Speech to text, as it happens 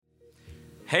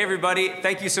Hey everybody,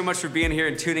 thank you so much for being here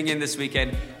and tuning in this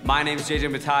weekend. My name is JJ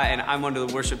Matai and I'm one of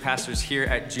the worship pastors here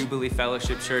at Jubilee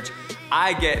Fellowship Church.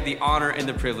 I get the honor and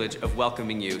the privilege of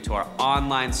welcoming you to our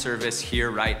online service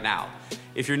here right now.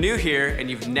 If you're new here and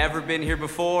you've never been here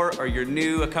before, or you're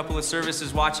new a couple of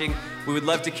services watching, we would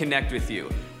love to connect with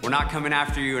you. We're not coming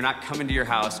after you, we're not coming to your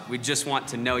house. We just want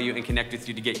to know you and connect with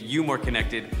you to get you more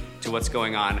connected to what's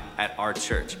going on at our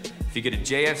church. If you go to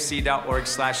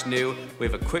jfc.org/new, we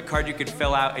have a quick card you could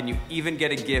fill out, and you even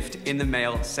get a gift in the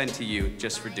mail sent to you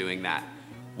just for doing that.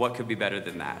 What could be better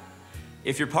than that?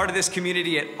 If you're part of this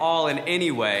community at all in any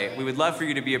way, we would love for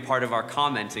you to be a part of our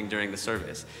commenting during the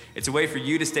service. It's a way for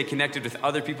you to stay connected with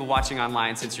other people watching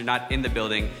online since you're not in the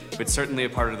building, but certainly a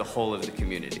part of the whole of the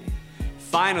community.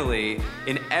 Finally,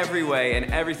 in every way and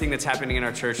everything that's happening in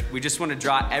our church, we just want to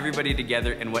draw everybody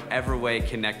together in whatever way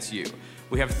connects you.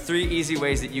 We have 3 easy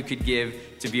ways that you could give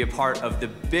to be a part of the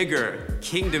bigger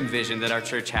kingdom vision that our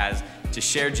church has to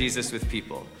share Jesus with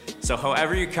people. So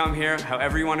however you come here,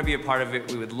 however you want to be a part of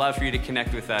it, we would love for you to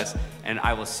connect with us, and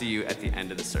I will see you at the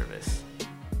end of the service.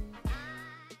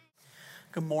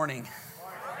 Good morning.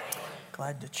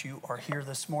 Glad that you are here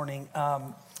this morning.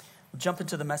 We'll jump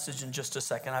into the message in just a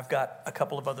second. I've got a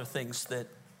couple of other things that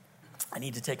I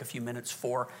need to take a few minutes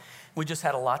for. We just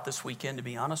had a lot this weekend, to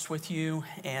be honest with you,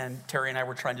 and Terry and I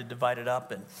were trying to divide it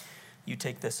up, and you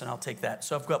take this and I'll take that.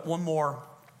 So I've got one more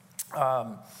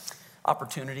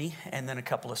opportunity and then a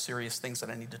couple of serious things that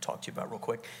I need to talk to you about real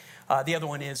quick. The other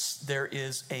one is there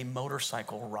is a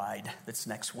motorcycle ride that's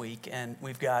next week, and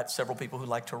we've got several people who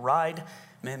like to ride,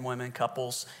 men, women,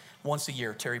 couples. Once a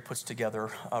year, Terry puts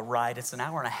together a ride. It's an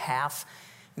hour and a half,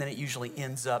 and then it usually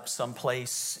ends up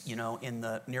someplace, in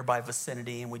the nearby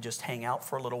vicinity, and we just hang out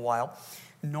for a little while.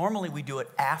 Normally, we do it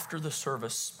after the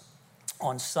service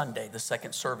on Sunday, the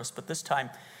second service, but this time,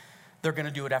 they're going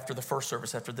to do it after the first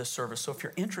service, after this service. So if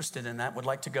you're interested in that, would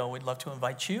like to go, we'd love to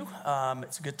invite you.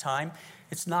 It's a good time.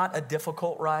 It's not a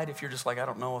difficult ride. If you're just like, I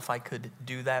don't know if I could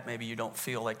do that, maybe you don't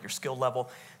feel like your skill level.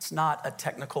 It's not a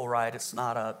technical ride. It's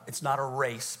not a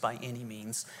race by any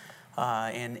means.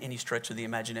 And any stretch of the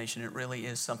imagination, it really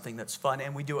is something that's fun,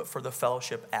 and we do it for the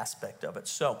fellowship aspect of it.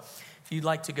 So if you'd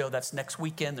like to go, that's next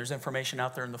weekend. There's information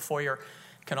out there in the foyer.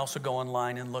 You can also go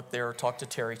online and look there or talk to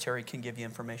Terry. Terry can give you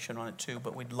information on it too,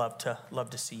 but we'd love to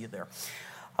see you there.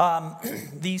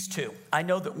 These two, I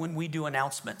know that when we do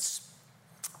announcements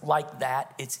like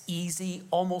that, it's easy,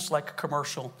 almost like a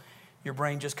commercial. Your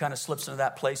brain just kind of slips into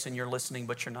that place and you're listening,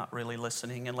 but you're not really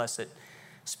listening unless it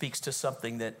speaks to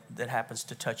something that happens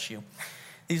to touch you.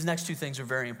 These next 2 things are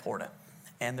very important,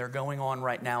 and they're going on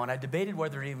right now. And I debated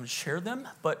whether to even share them,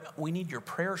 but we need your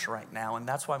prayers right now, and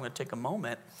that's why I'm going to take a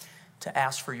moment to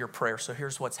ask for your prayer. So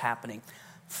here's what's happening.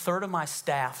 1/3 of my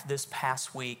staff this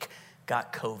past week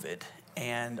got COVID,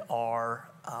 and our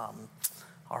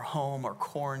home are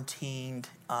quarantined.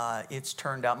 It's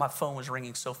turned out, my phone was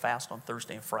ringing so fast on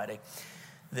Thursday and Friday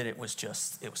that it was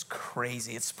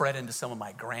crazy. It spread into some of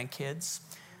my grandkids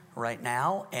right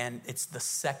now, and it's the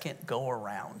second go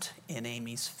around in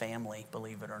Amy's family,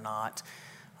 believe it or not.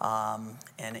 And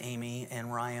Amy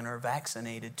and Ryan are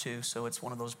vaccinated too, so it's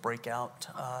one of those breakout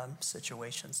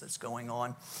situations that's going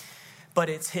on. But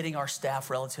it's hitting our staff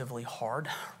relatively hard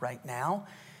right now,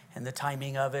 and the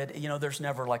timing of it, there's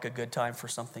never like a good time for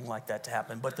something like that to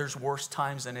happen, but there's worse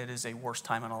times, and it is a worse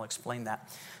time, and I'll explain that.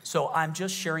 So I'm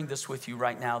just sharing this with you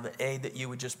right now that you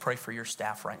would just pray for your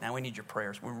staff right now. We need your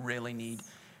prayers. We really need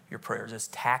your prayers. It's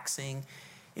taxing.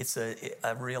 It's a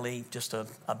really just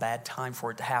a bad time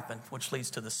for it to happen, which leads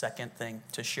to the second thing,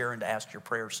 to share and to ask your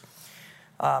prayers.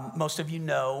 Most of you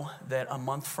know that a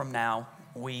month from now,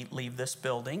 we leave this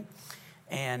building,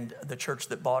 and the church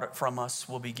that bought it from us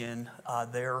will begin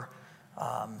their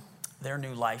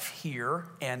new life here,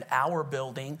 and our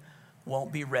building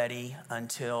won't be ready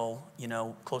until,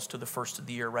 close to the first of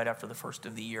the year, right after the first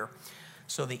of the year.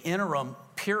 So the interim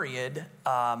period,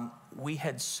 we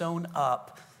had sewn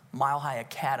up Mile High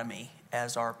Academy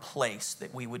as our place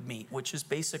that we would meet, which is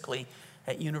basically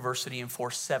at University and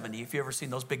 470. If you've ever seen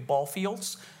those big ball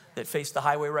fields that face the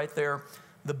highway right there,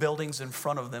 the buildings in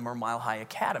front of them are Mile High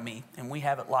Academy, and we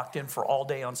have it locked in for all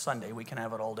day on Sunday. We can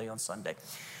have it all day on Sunday.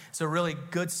 It's a really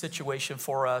good situation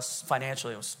for us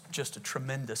financially. It was just a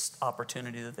tremendous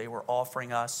opportunity that they were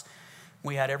offering us.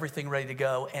 We had everything ready to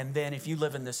go, and then if you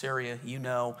live in this area,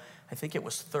 I think it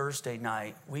was Thursday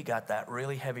night, we got that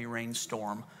really heavy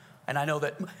rainstorm. And I know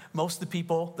that most of the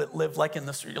people that live like in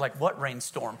this, you're like, what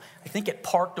rainstorm? I think it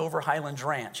parked over Highlands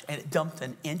Ranch, and it dumped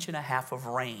 1.5 inches of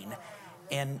rain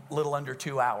in a little under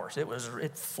 2 hours.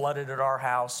 It flooded at our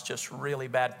house just really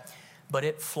bad, but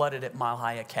it flooded at Mile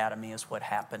High Academy is what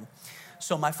happened.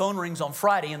 So my phone rings on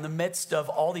Friday in the midst of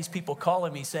all these people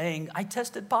calling me saying, I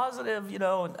tested positive,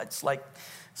 and it's like,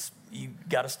 you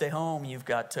got to stay home. You've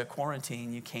got to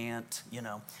quarantine. You can't,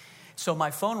 So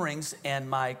my phone rings and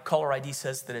my caller ID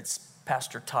says that it's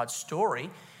Pastor Todd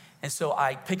Story. And so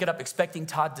I pick it up expecting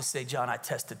Todd to say, John, I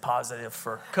tested positive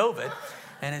for COVID.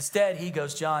 And instead he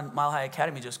goes, John, Mile High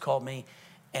Academy just called me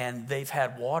and they've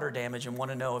had water damage and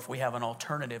want to know if we have an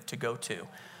alternative to go to.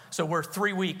 So we're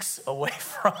 3 weeks away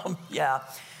from,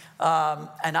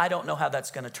 and I don't know how that's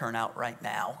going to turn out right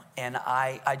now. And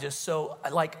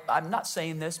I'm not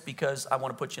saying this because I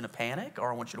want to put you in a panic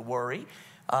or I want you to worry.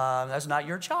 That's not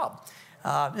your job.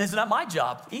 It's not my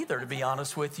job either, to be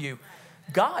honest with you.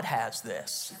 God has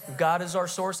this. God is our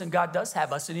source and God does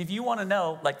have us. And if you want to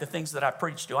know, like the things that I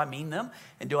preach, do I mean them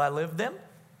and do I live them?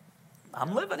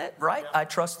 I'm living it, right? I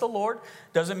trust the Lord.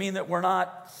 Doesn't mean that we're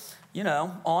not,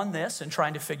 on this and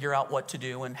trying to figure out what to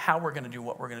do and how we're going to do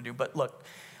what we're going to do. But look,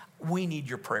 we need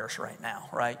your prayers right now,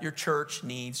 right? Your church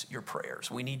needs your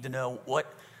prayers. We need to know what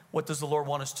does the Lord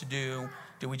want us to do?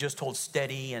 Do we just hold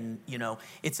steady? And,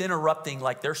 it's interrupting,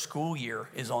 like their school year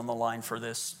is on the line for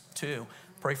this too.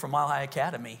 Pray for Mile High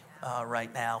Academy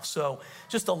right now. So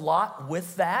just a lot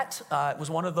with that. It was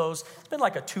one of those, it's been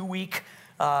like a 2-week,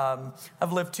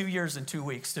 I've lived 2 years and 2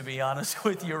 weeks, to be honest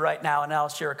with you right now. And I'll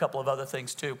share a couple of other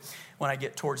things too when I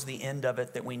get towards the end of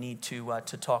it that we need to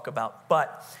talk about.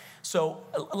 But so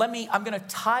I'm going to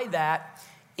tie that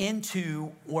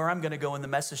into where I'm going to go in the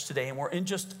message today. And we're in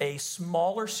just a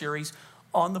smaller series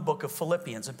on the book of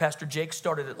Philippians. And Pastor Jake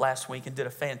started it last week and did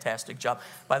a fantastic job.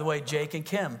 By the way, Jake and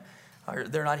Kim,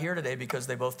 they're not here today because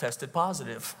they both tested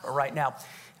positive right now.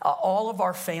 All of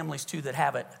our families too that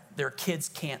have it, their kids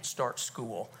can't start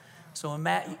school. So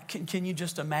can you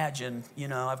just imagine,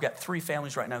 I've got 3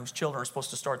 families right now whose children are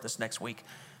supposed to start this next week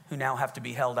who now have to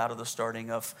be held out of the starting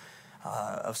of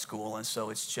school. And so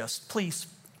it's just, please,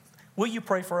 will you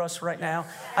pray for us right now?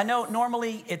 I know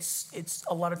normally it's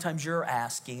a lot of times you're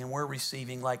asking and we're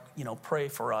receiving pray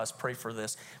for us, pray for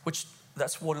this, which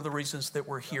that's one of the reasons that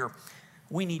we're here.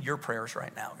 We need your prayers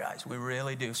right now, guys. We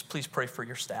really do. So please pray for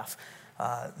your staff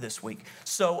this week.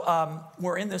 So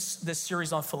we're in this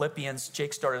series on Philippians.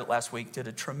 Jake started it last week, did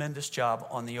a tremendous job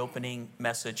on the opening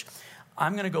message.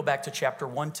 I'm going to go back to chapter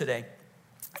 1 today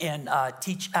and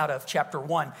teach out of chapter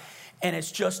 1. And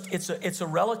it's a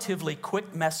relatively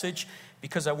quick message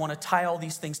because I want to tie all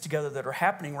these things together that are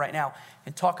happening right now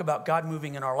and talk about God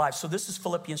moving in our lives. So this is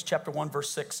Philippians chapter 1, verse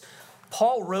 6.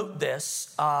 Paul wrote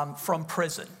this from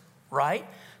prison. Right?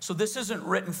 So this isn't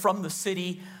written from the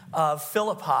city of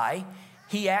Philippi.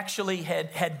 He actually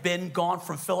had been gone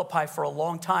from Philippi for a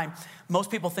long time.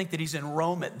 Most people think that he's in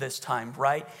Rome at this time,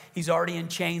 right? He's already in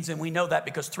chains, and we know that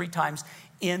because 3 times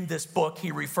in this book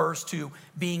he refers to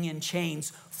being in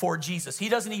chains for Jesus. He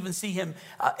doesn't even see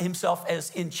himself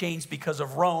as in chains because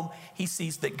of Rome. He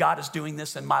sees that God is doing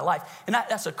this in my life. And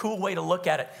that's a cool way to look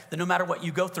at it, that no matter what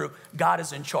you go through, God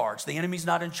is in charge. The enemy's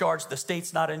not in charge. The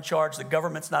state's not in charge. The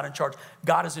government's not in charge.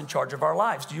 God is in charge of our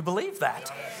lives. Do you believe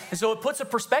that? And so it puts a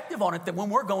perspective on it that when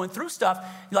we're going through stuff,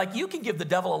 like you can give the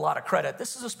devil a lot of credit.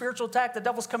 This is a spiritual attack. The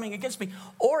devil's coming against me.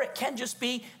 Or it can just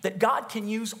be that God can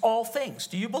use all things.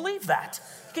 Do you believe that?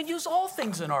 He can use all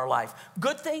things in our life.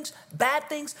 Good things, bad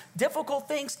things, difficult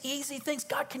things, easy things.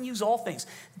 God can use all things.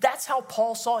 That's how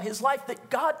Paul saw his life, that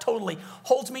God totally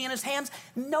holds me in his hands.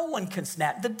 No one can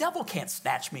the devil can't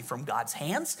snatch me from God's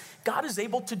hands. God is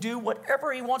able to do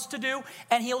whatever he wants to do,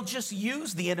 and he'll just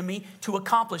use the enemy to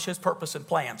accomplish his purpose and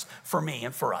plans for me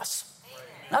and for us.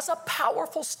 That's a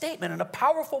powerful statement and a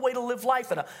powerful way to live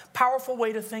life and a powerful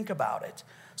way to think about it.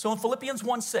 So in Philippians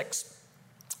 1:6,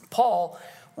 Paul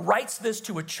writes this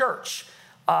to a church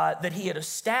that he had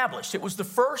established. It was the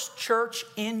first church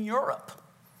in Europe,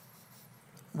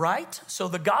 right? So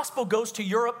the gospel goes to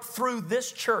Europe through this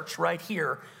church right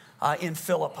here in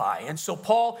Philippi. And so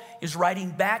Paul is writing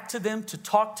back to them to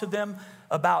talk to them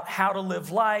about how to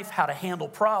live life, how to handle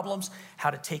problems, how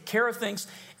to take care of things.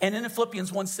 And in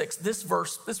Philippians 1:6, this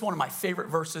verse, this is one of my favorite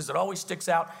verses. It always sticks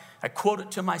out. I quote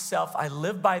it to myself. I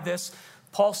live by this.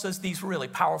 Paul says these really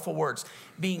powerful words,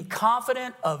 being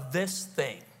confident of this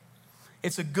thing.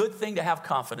 It's a good thing to have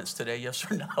confidence today, yes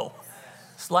or no?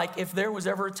 It's like if there was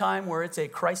ever a time where it's a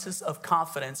crisis of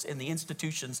confidence in the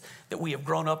institutions that we have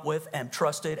grown up with and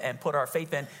trusted and put our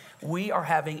faith in, we are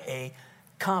having a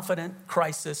confident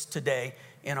crisis today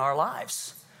in our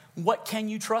lives. What can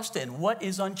you trust in? What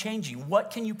is unchanging? What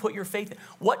can you put your faith in?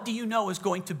 What do you know is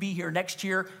going to be here next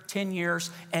year, 10 years,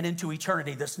 and into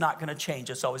eternity that's not going to change?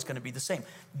 It's always going to be the same.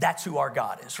 That's who our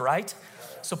God is, right?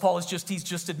 So Paul he's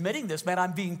just admitting this, man,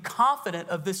 I'm being confident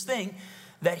of this thing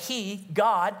that he,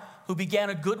 God, who began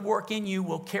a good work in you,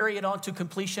 will carry it on to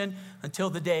completion until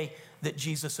the day that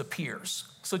Jesus appears.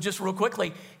 So just real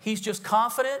quickly, he's just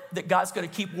confident that God's going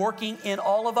to keep working in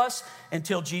all of us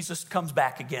until Jesus comes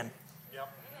back again.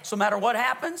 Yep. So no matter what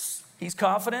happens, he's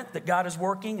confident that God is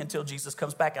working until Jesus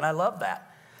comes back, and I love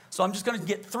that. So I'm just going to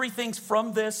get 3 things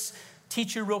from this,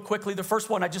 teach you real quickly. The first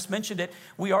one, I just mentioned it.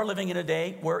 We are living in a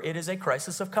day where it is a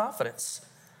crisis of confidence.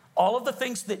 All of the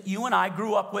things that you and I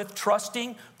grew up with,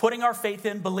 trusting, putting our faith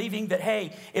in, believing that,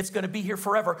 hey, it's going to be here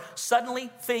forever. Suddenly,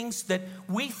 things that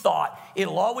we thought,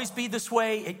 it'll always be this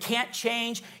way, it can't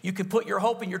change, you can put your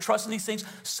hope and your trust in these things.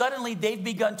 Suddenly, they've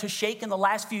begun to shake in the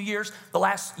last few years, the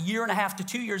last 1.5 to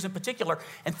 2 years in particular.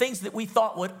 And things that we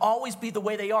thought would always be the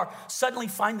way they are, suddenly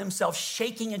find themselves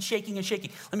shaking and shaking and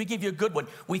shaking. Let me give you a good one.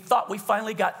 We thought we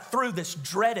finally got through this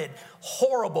dreaded,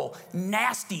 horrible,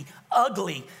 nasty,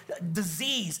 ugly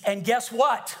disease. And guess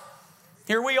what?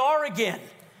 Here we are again.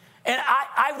 And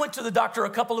I went to the doctor a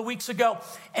couple of weeks ago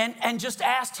and just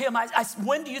asked him,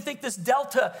 when do you think this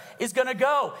Delta is going to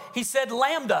go? He said,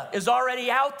 Lambda is already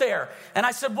out there. And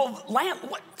I said, well,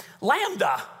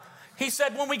 Lambda? He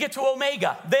said, when we get to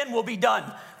Omega, then we'll be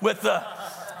done with the...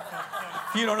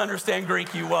 If you don't understand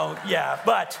Greek, you won't. Yeah,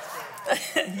 but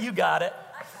you got it.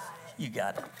 You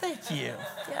got it. Thank you.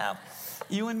 Yeah.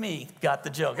 You and me got the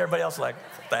joke. Everybody else like,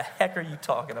 what the heck are you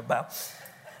talking about?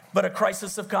 But a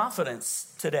crisis of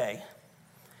confidence today.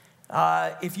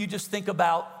 If you just think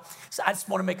about, I just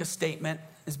want to make a statement.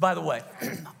 By the way,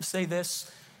 say this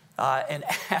and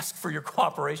ask for your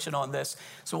cooperation on this.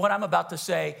 So what I'm about to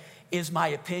say is my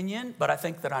opinion, but I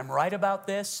think that I'm right about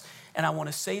this. And I want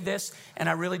to say this, and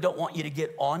I really don't want you to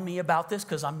get on me about this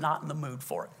because I'm not in the mood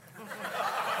for it.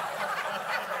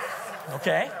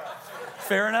 Okay?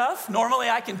 Fair enough. Normally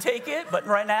I can take it, but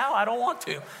right now I don't want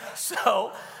to.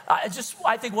 So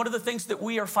I think one of the things that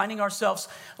we are finding ourselves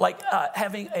like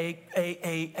having a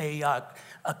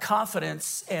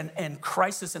confidence and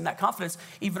crisis in that confidence,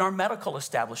 even our medical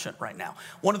establishment right now.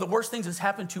 One of the worst things that's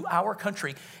happened to our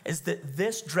country is that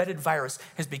this dreaded virus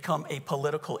has become a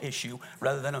political issue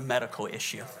rather than a medical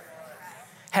issue.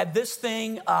 Had this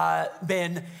thing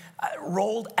been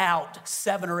rolled out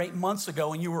 7 or 8 months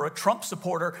ago and you were a Trump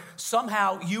supporter,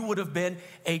 somehow you would have been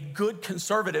a good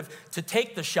conservative to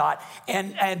take the shot.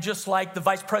 And just like the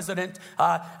vice president,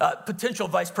 potential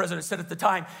vice president said at the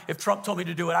time, if Trump told me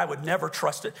to do it, I would never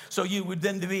trust it. So you would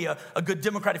then be a good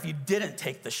Democrat if you didn't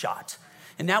take the shot.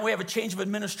 And now we have a change of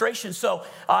administration. So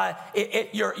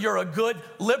you're a good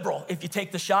liberal if you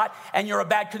take the shot, and you're a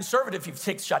bad conservative if you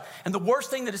take the shot. And the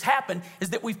worst thing that has happened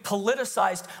is that we've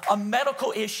politicized a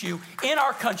medical issue in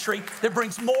our country that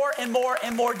brings more and more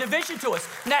and more division to us.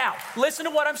 Now, listen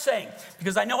to what I'm saying,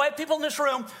 because I know I have people in this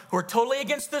room who are totally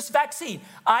against this vaccine.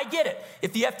 I get it.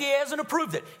 If the FDA hasn't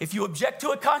approved it, if you object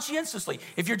to it conscientiously,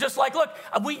 if you're just like, look,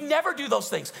 we never do those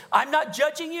things. I'm not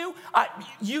judging you.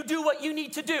 You do what you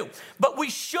need to do. But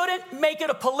we shouldn't make it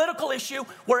a political issue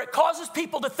where it causes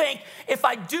people to think, if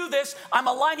I do this, I'm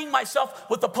aligning myself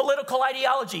with a political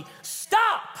ideology.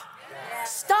 Stop.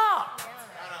 Stop.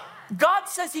 God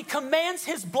says he commands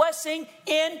his blessing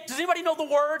in, does anybody know the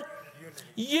word?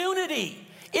 Unity.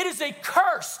 It is a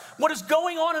curse. What is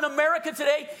going on in America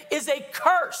today is a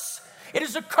curse. It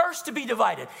is a curse to be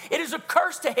divided. It is a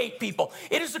curse to hate people.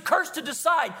 It is a curse to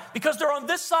decide because they're on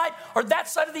this side or that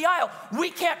side of the aisle.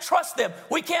 We can't trust them.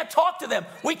 We can't talk to them.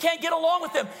 We can't get along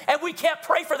with them. And we can't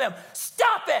pray for them.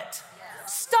 Stop it.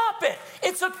 Stop it.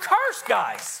 It's a curse,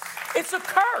 guys. It's a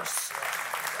curse.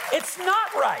 It's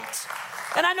not right.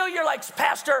 And I know you're like,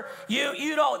 Pastor,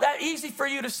 you know, that easy for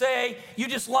you to say. You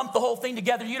just lump the whole thing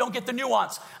together. You don't get the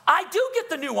nuance. I do get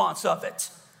the nuance of it.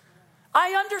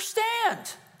 I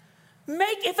understand.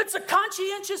 If it's a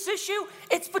conscientious issue,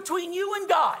 it's between you and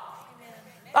God.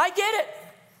 I get it.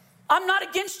 I'm not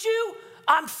against you.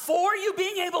 I'm for you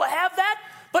being able to have that.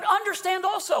 But understand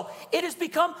also, it has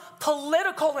become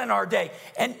political in our day.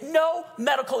 And no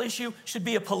medical issue should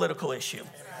be a political issue.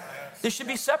 They should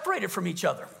be separated from each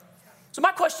other. So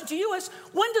my question to you is,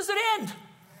 when does it end?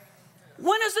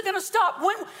 When is it going to stop?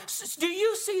 When do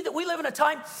you see that we live in a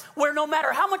time where no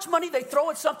matter how much money they throw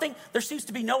at something, there seems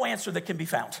to be no answer that can be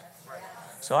found?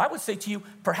 So I would say to you,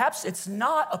 perhaps it's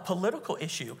not a political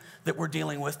issue that we're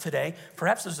dealing with today.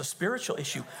 Perhaps there's a spiritual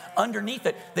issue underneath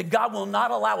it that God will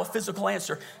not allow a physical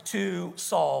answer to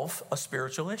solve a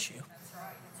spiritual issue.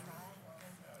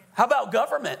 How about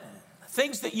government?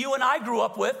 Things that you and I grew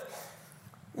up with.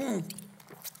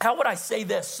 How would I say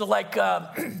this? So like,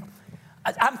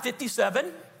 I'm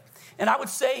 57, and I would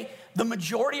say the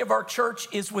majority of our church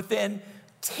is within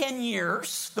 10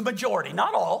 years, the majority,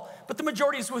 not all, but the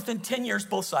majority is within 10 years,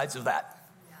 both sides of that.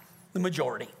 the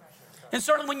majority. And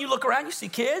certainly when you look around, you see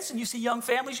kids and you see young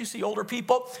families, you see older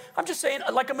people. I'm just saying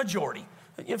like a majority.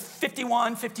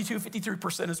 51, 52,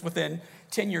 53% is within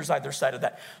 10 years either side of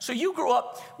that. So you grew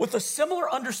up with a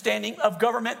similar understanding of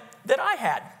government that I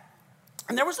had.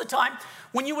 And there was a time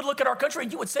when you would look at our country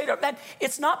and you would say to it, man,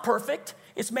 it's not perfect.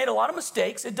 It's made a lot of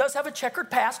mistakes. It does have a checkered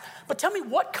past. But tell me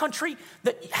what country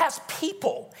that has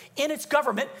people in its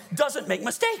government doesn't make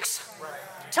mistakes? Right.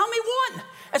 Tell me one.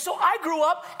 And so I grew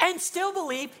up and still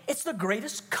believe it's the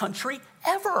greatest country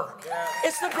ever. Yeah.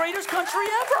 It's the greatest country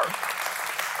ever.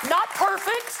 Not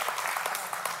perfect,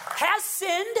 has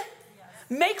sinned,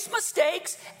 makes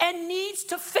mistakes, and needs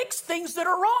to fix things that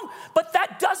are wrong. But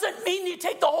that doesn't mean you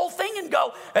take the whole thing and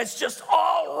go, it's just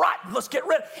all right, let's get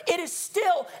rid of it. It is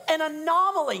still an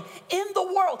anomaly in the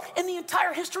world, in the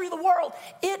entire history of the world.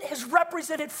 It has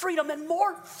represented freedom and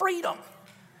more freedom.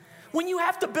 When you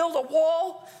have to build a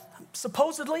wall,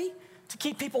 supposedly, to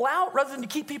keep people out rather than to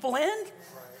keep people in.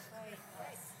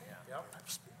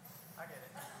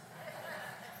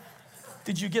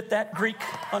 Did you get that Greek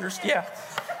understand? Yeah.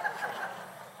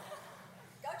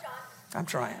 Go, John. I'm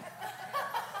trying.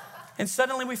 And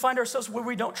suddenly we find ourselves where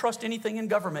we don't trust anything in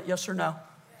government, yes or no?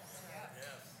 Yes.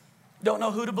 Don't know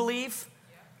who to believe.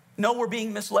 Know we're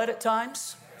being misled at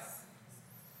times.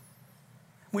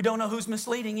 We don't know who's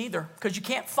misleading either, because you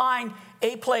can't find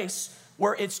a place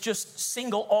where it's just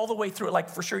single all the way through it. Like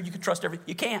for sure you can trust everything.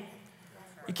 You can't.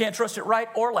 You can't trust it right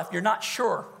or left. You're not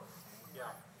sure.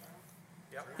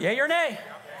 Yay or nay?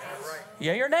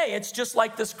 Yay or nay? It's just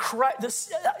like this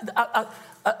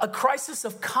a crisis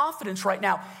of confidence right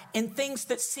now in things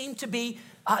that seem to be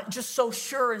just so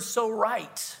sure and so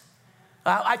right.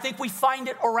 I think we find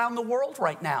it around the world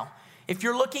right now. If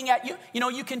you're looking at,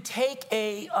 you can take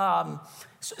a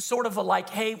sort of a like,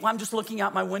 hey, I'm just looking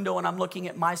out my window and I'm looking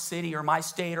at my city or my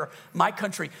state or my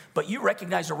country. But you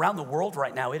recognize around the world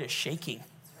right now, it is shaking.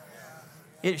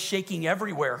 It is shaking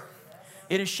everywhere.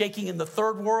 It is shaking in the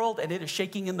third world and it is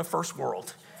shaking in the first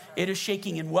world. It is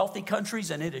shaking in wealthy countries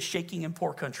and it is shaking in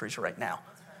poor countries right now.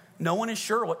 No one is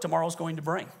sure what tomorrow's going to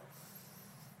bring.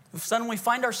 Suddenly we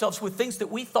find ourselves with things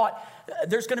that we thought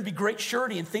there's going to be great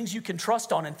surety and things you can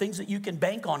trust on and things that you can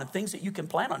bank on and things that you can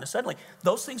plan on. And suddenly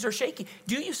those things are shaking.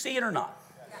 Do you see it or not?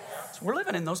 Yes. So we're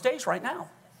living in those days right now.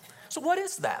 So what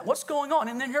is that? What's going on?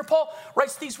 And then here Paul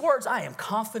writes these words, I am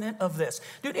confident of this.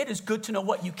 Dude, it is good to know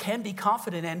what you can be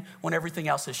confident in when everything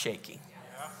else is shaking.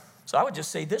 Yeah. So I would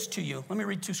just say this to you. Let me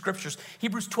read two scriptures.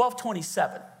 Hebrews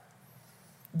 12:27.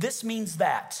 This means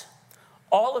that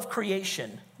all of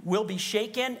creation will be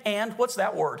shaken and, what's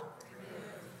that word?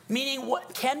 Meaning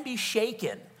what can be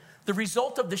shaken. The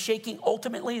result of the shaking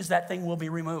ultimately is that thing will be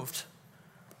removed.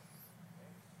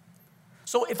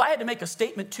 So if I had to make a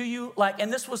statement to you,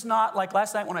 and this was not like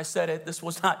last night when I said it, this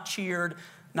was not cheered,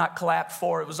 not clapped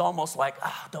for. It was almost like,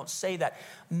 don't say that.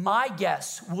 My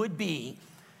guess would be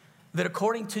that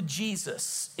according to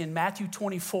Jesus in Matthew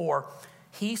 24,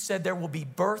 he said there will be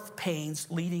birth pains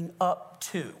leading up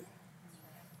to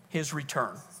his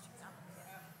return.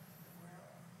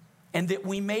 And that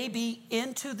we may be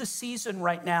into the season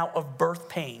right now of birth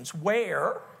pains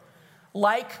where,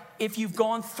 like if you've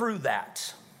gone through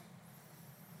that,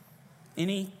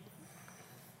 any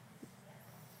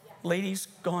ladies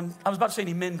gone, I was about to say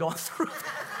any men gone through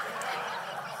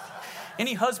that.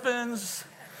 Any husbands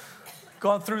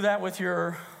gone through that with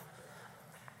your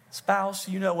spouse?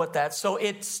 You know what that's. So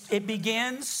it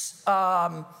begins,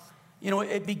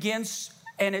 it begins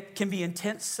and it can be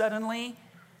intense suddenly,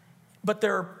 but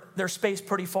they're spaced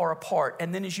pretty far apart.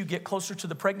 And then as you get closer to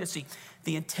the pregnancy,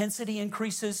 the intensity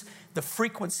increases, the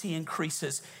frequency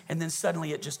increases, and then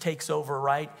suddenly it just takes over,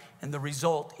 right? And the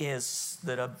result is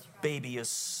that a baby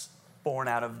is born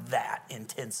out of that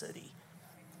intensity,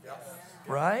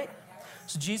 right?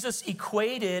 So Jesus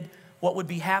equated what would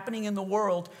be happening in the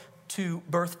world to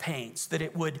birth pains, that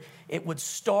it would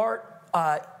start,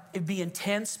 it'd be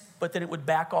intense, but then it would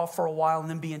back off for a while and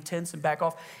then be intense and back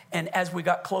off. And as we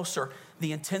got closer,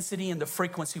 the intensity and the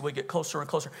frequency would get closer and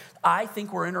closer. I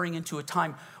think we're entering into a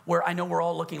time where I know we're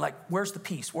all looking like, where's the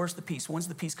peace? Where's the peace? When's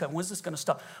the peace coming? When's this going to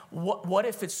stop? What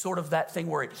if it's sort of that thing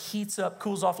where it heats up,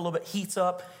 cools off a little bit, heats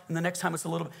up, and the next time it's a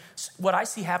little bit. What I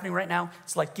see happening right now,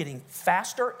 it's like getting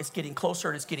faster, it's getting closer,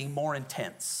 and it's getting more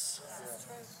intense.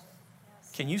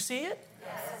 Can you see it?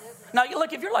 Yes. Now,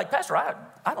 look, if you're like, Pastor, I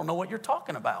don't know what you're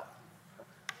talking about.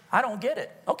 I don't get it.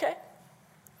 Okay.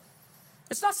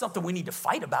 It's not something we need to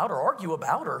fight about or argue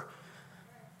about or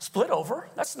split over.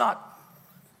 That's not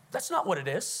what it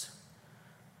is.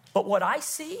 But what I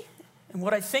see and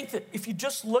what I think that if you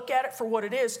just look at it for what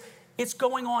it is It's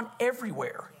going on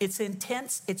everywhere. It's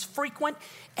intense, it's frequent,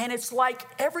 and it's like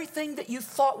everything that you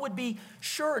thought would be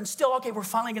sure and still, okay, we're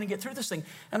finally going to get through this thing.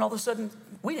 And all of a sudden,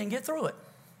 we didn't get through it.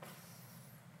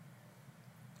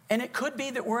 And it could be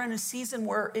that we're in a season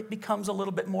where it becomes a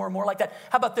little bit more and more like that.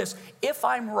 How about this? If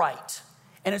I'm right,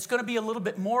 and it's going to be a little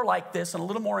bit more like this and a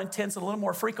little more intense and a little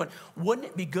more frequent, wouldn't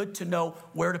it be good to know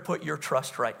where to put your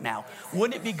trust right now?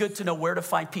 Wouldn't it be good to know where to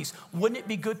find peace? Wouldn't it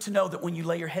be good to know that when you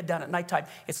lay your head down at nighttime,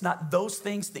 it's not those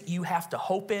things that you have to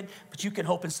hope in, but you can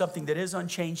hope in something that is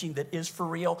unchanging, that is for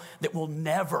real, that will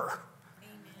never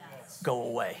go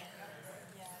away.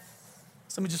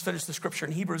 So let me just finish the scripture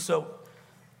in Hebrews. So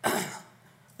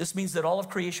this means that all of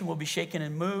creation will be shaken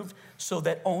and moved so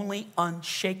that only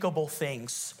unshakable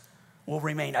things will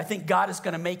remain. I think God is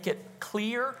going to make it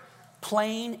clear,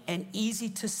 plain, and easy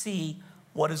to see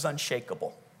what is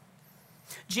unshakable.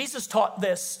 Jesus taught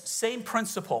this same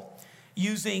principle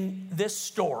using this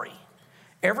story.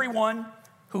 Everyone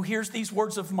who hears these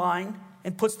words of mine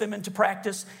and puts them into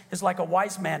practice is like a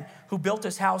wise man who built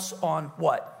his house on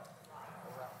what?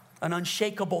 An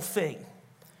unshakable thing.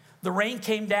 The rain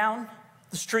came down,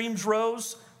 the streams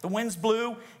rose, the winds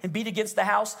blew and beat against the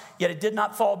house, yet it did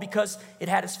not fall because it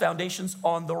had its foundations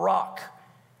on the rock.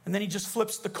 And then he just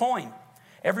flips the coin.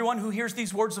 Everyone who hears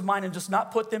these words of mine and does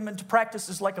not put them into practice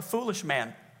is like a foolish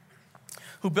man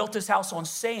who built his house on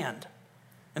sand.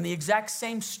 And the exact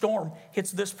same storm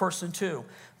hits this person too.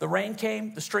 The rain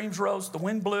came, the streams rose, the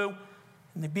wind blew,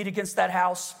 and they beat against that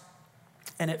house,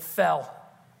 and it fell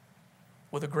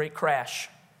with a great crash.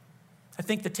 I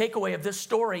think the takeaway of this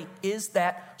story is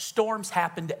that storms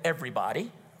happen to everybody.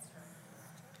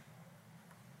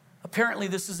 Apparently,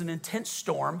 this is an intense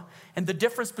storm, and the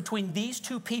difference between these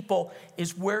two people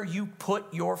is where you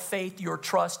put your faith, your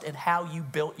trust, and how you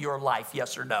built your life,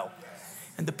 yes or no?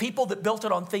 And the people that built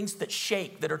it on things that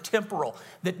shake, that are temporal,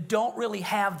 that don't really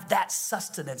have that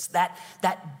sustenance, that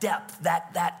depth,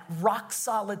 that rock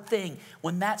solid thing,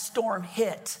 when that storm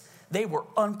hit, they were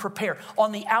unprepared.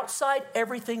 On the outside,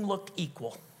 everything looked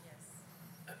equal.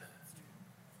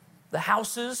 The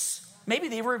houses, maybe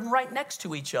they were even right next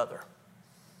to each other.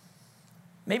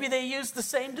 Maybe they used the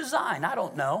same design, I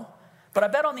don't know. But I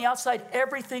bet on the outside,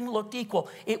 everything looked equal.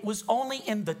 It was only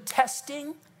in the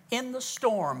testing, in the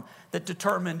storm, that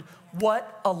determined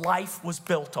what a life was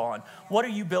built on. What are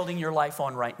you building your life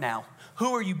on right now?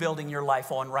 Who are you building your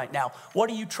life on right now? What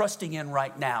are you trusting in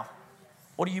right now?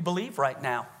 What do you believe right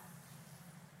now?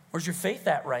 Where's your faith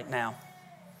at right now?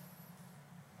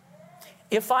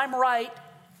 If I'm right,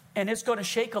 and it's going to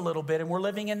shake a little bit, and we're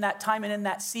living in that time and in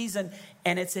that season,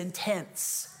 and it's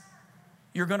intense,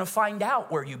 you're going to find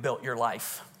out where you built your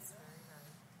life.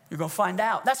 You're going to find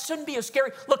out. That shouldn't be a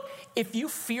scary. Look, if you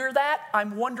fear that,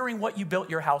 I'm wondering what you built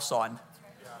your house on. And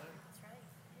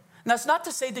that's not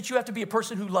to say that you have to be a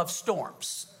person who loves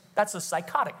storms. That's a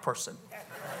psychotic person.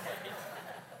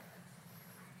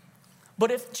 But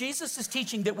if Jesus is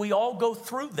teaching that we all go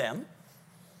through them,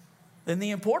 then the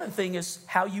important thing is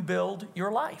how you build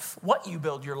your life, what you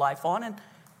build your life on, and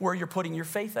where you're putting your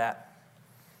faith at.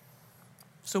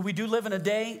 So we do live in a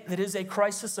day that is a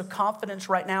crisis of confidence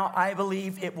right now. I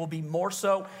believe it will be more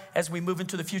so as we move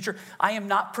into the future. I am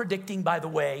not predicting, by the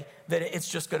way, that it's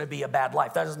just going to be a bad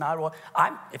life. That is not what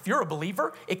if you're a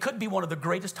believer, it could be one of the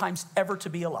greatest times ever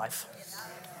to be alive.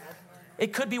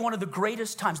 It could be one of the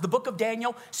greatest times. The book of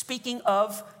Daniel, speaking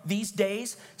of these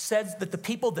days, says that the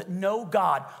people that know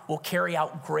God will carry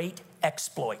out great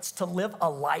exploits to live a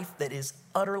life that is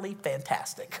utterly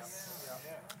fantastic.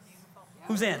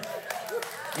 Who's in?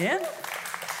 In?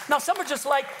 Now, some are just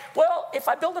like, well, if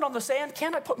I build it on the sand,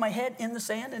 can't I put my head in the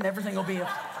sand and everything will be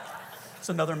It's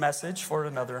another message for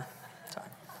another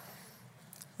time.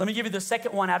 Let me give you the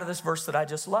second one out of this verse that I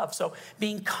just love. So,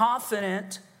 being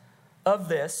confident of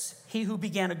this, he who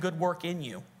began a good work in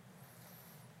you.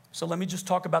 So let me just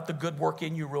talk about the good work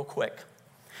in you real quick.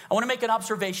 I want to make an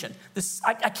observation.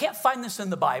 I can't find this in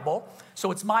the Bible,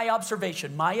 so it's my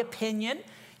observation, my opinion.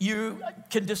 You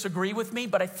can disagree with me,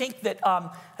 but I think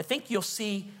you'll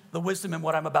see the wisdom in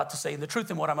what I'm about to say and the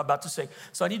truth in what I'm about to say.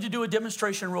 So I need to do a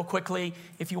demonstration real quickly.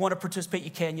 If you want to participate,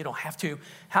 you can. You don't have to.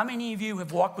 How many of you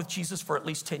have walked with Jesus for at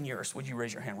least 10 years? Would you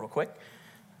raise your hand real quick?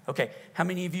 Okay, how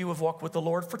many of you have walked with the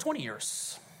Lord for 20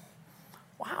 years?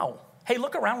 Wow. Hey,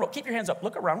 look around. Keep your hands up.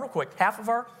 Look around real quick. Half of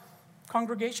our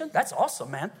congregation? That's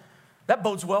awesome, man. That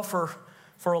bodes well for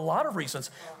a lot of reasons.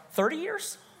 30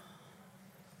 years?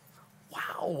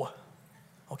 Wow.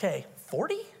 Okay,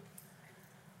 40?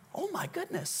 Oh, my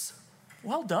goodness.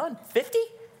 Well done. 50?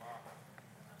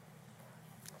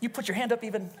 You put your hand up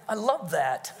even. I love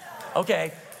that.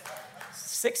 Okay,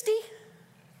 60?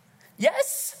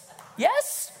 Yes?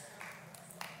 Yes?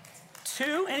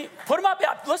 2, put them up.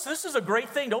 Yeah, listen, this is a great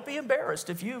thing. Don't be embarrassed.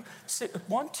 If you,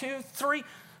 1, 2, 3,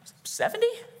 70?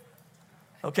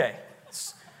 Okay.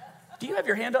 Do you have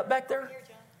your hand up back there?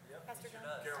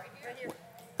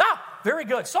 Ah, very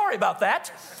good. Sorry about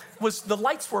that. The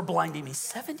lights were blinding me.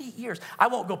 70 years. I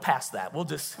won't go past that. We'll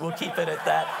keep it at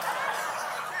that.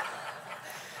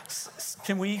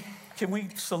 Can we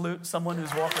salute someone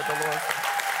who's walked with the Lord?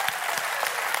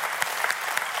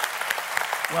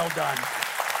 Well done.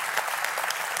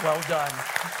 Well done.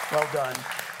 Well done.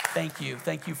 Thank you.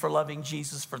 Thank you for loving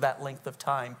Jesus for that length of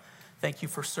time. Thank you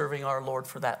for serving our Lord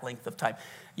for that length of time.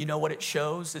 You know what it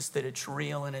shows is that it's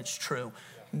real and it's true.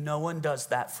 No one does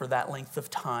that for that length of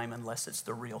time unless it's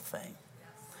the real thing.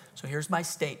 So here's my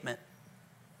statement.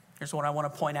 Here's what I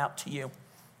want to point out to you.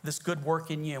 This good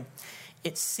work in you.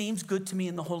 It seems good to me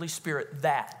in the Holy Spirit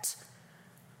that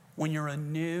when you're a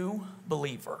new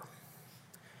believer,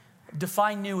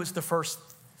 define new as the first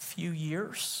few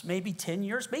years, maybe 10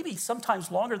 years, maybe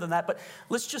sometimes longer than that. But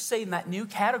let's just say in that new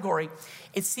category,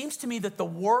 it seems to me that the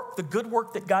good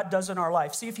work that God does in our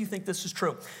life, see if you think this is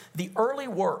true. The early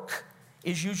work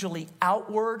is usually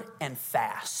outward and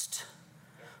fast.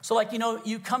 So like,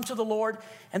 you come to the Lord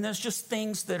and there's just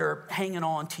things that are hanging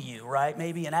on to you, right?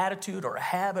 Maybe an attitude or a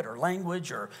habit or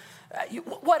language or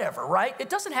whatever, right? It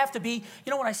doesn't have to be,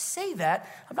 when I say that,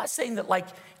 I'm not saying that like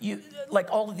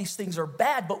all of these things are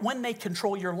bad, but when they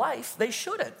control your life, they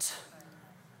shouldn't.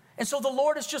 And so the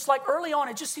Lord is just like early on,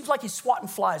 it just seems like he's swatting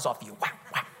flies off you.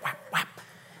 Whap, whap, whap, whap.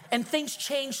 And things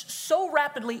change so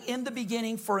rapidly in the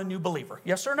beginning for a new believer.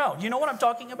 Yes or no? You know what I'm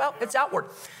talking about? It's outward.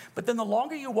 But then the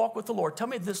longer you walk with the Lord, tell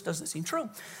me if this doesn't seem true,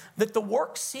 that the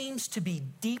work seems to be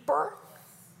deeper,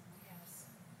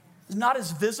 not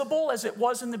as visible as it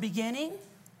was in the beginning.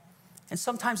 And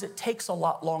sometimes it takes a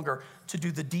lot longer to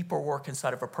do the deeper work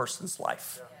inside of a person's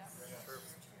life.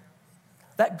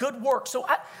 That good work. So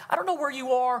I don't know where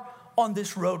you are on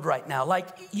this road right now. Like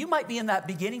you might be in that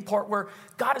beginning part where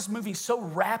God is moving so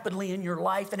rapidly in your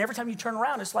life, and every time you turn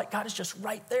around, it's like God is just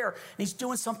right there and he's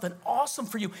doing something awesome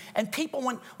for you. And people,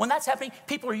 when that's happening,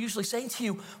 people are usually saying to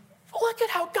you, look at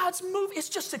how God's moving. It's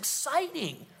just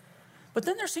exciting. But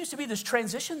then there seems to be this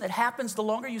transition that happens the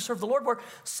longer you serve the Lord, where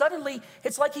suddenly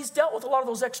it's like he's dealt with a lot of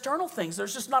those external things.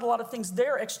 There's just not a lot of things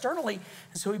there externally.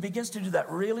 And so he begins to do that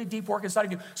really deep work inside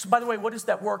of you. So by the way, what is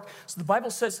that work? So the Bible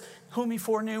says, whom he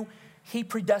foreknew, he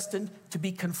predestined to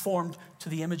be conformed to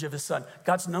the image of his son.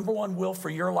 God's number one will for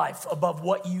your life, above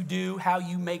what you do, how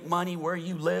you make money, where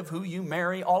you live, who you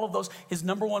marry, all of those, his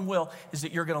number one will is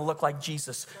that you're going to look like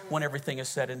Jesus when everything is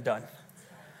said and done.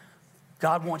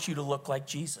 God wants you to look like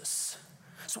Jesus.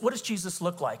 So what does Jesus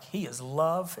look like? He is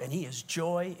love, and he is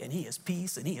joy, and he is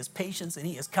peace, and he is patience, and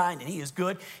he is kind, and he is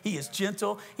good, he is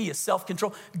gentle, he is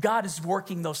self-control. God is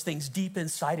working those things deep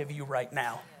inside of you right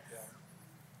now.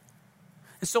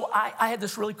 And so I had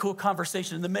this really cool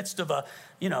conversation in the midst of a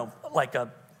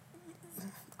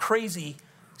crazy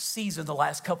season the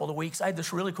last couple of weeks. I had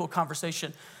this really cool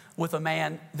conversation with a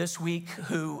man this week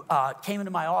who came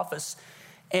into my office,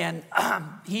 and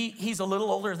he's a little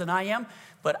older than I am,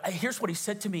 but here's what he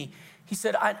said to me. He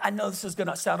said, I know this is going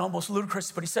to sound almost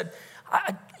ludicrous, but he said,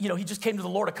 he just came to the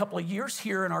Lord a couple of years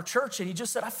here in our church, and he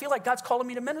just said, I feel like God's calling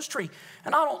me to ministry.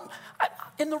 And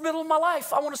in the middle of my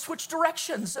life, I want to switch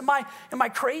directions. Am I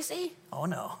crazy? Oh,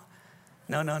 no.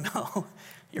 No.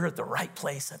 You're at the right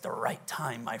place at the right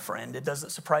time, my friend. It doesn't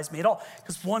surprise me at all,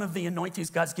 because one of the anointings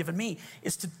God's given me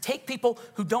is to take people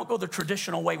who don't go the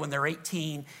traditional way when they're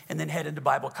 18 and then head into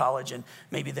Bible college and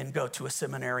maybe then go to a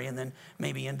seminary and then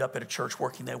maybe end up at a church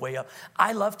working their way up.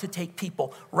 I love to take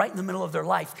people right in the middle of their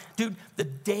life. Dude, the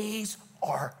days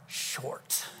are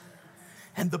short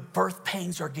and the birth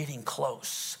pangs are getting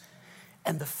close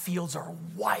and the fields are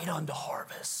white unto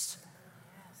harvest.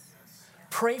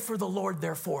 Pray for the Lord,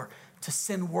 therefore, to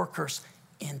send workers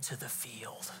into the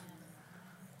field.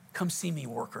 Come see me,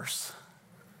 workers.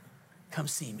 Come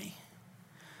see me.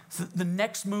 So the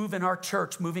next move in our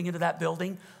church, moving into that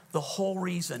building, the whole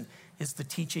reason is the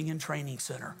teaching and training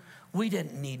center. We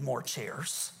didn't need more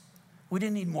chairs. We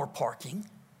didn't need more parking.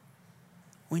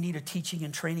 We need a teaching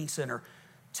and training center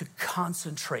to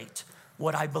concentrate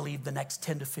what I believe the next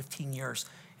 10 to 15 years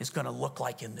is going to look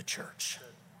like in the church.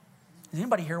 Does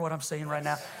anybody hear what I'm saying right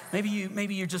now? Maybe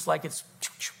you're just like,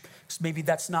 maybe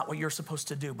that's not what you're supposed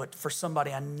to do. But for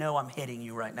somebody, I know I'm hitting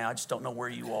you right now. I just don't know where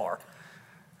you are.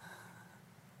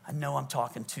 I know I'm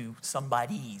talking to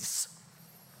somebody's.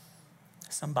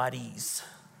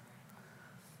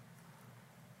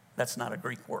 That's not a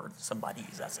Greek word.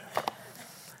 Somebody's, that's it.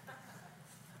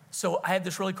 So I had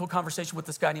this really cool conversation with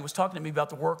this guy, and he was talking to me about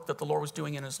the work that the Lord was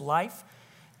doing in his life.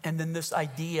 And then this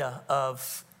idea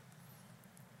of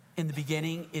in the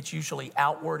beginning, it's usually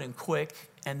outward and quick.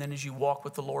 And then as you walk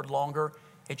with the Lord longer,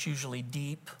 it's usually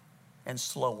deep and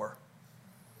slower.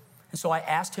 And so I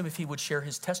asked him if he would share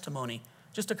his testimony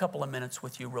just a couple of minutes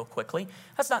with you real quickly.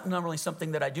 That's not normally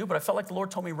something that I do, but I felt like the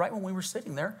Lord told me right when we were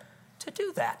sitting there to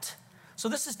do that. So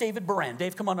this is David Baran.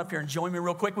 Dave, come on up here and join me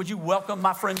real quick. Would you welcome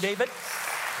my friend David?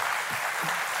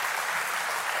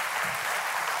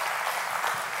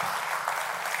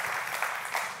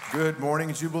 Good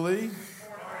morning, Jubilee.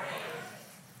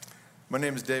 My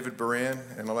name is David Baran,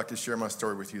 and I'd like to share my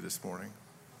story with you this morning.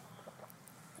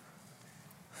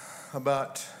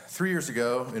 About 3 years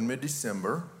ago, in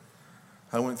mid-December,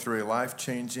 I went through a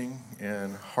life-changing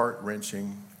and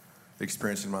heart-wrenching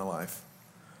experience in my life.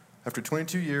 After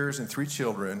 22 years and 3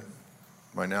 children,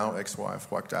 my now ex-wife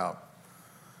walked out.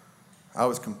 I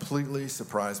was completely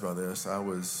surprised by this. I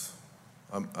was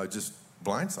just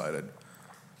blindsided.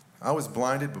 I was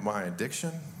blinded by my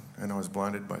addiction, and I was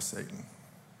blinded by Satan.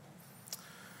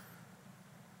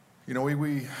 You know,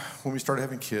 when we started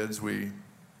having kids, we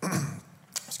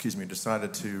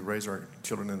decided to raise our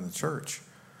children in the church.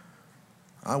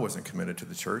 I wasn't committed to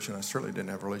the church, and I certainly didn't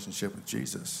have a relationship with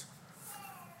Jesus.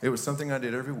 It was something I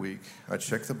did every week. I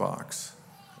checked the box,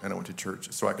 and I went to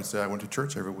church, so I could say I went to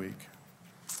church every week.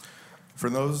 For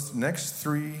those next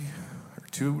 2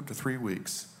 to 3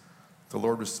 weeks, the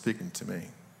Lord was speaking to me.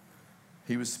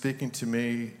 He was speaking to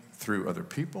me through other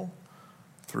people,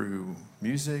 through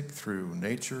music, through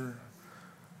nature,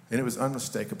 and it was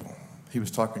unmistakable. He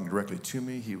was talking directly to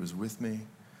me, he was with me,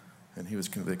 and he was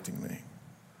convicting me.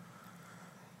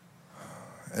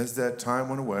 As that time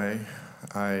went away,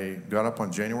 I got up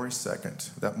on January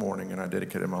 2nd that morning, and I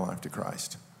dedicated my life to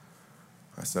Christ.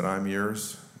 I said, I'm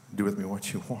yours, do with me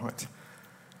what you want.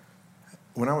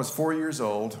 When I was 4 years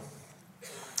old,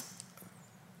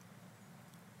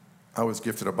 I was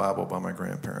gifted a Bible by my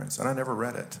grandparents, and I never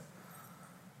read it.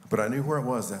 But I knew where it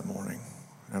was that morning,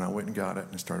 and I went and got it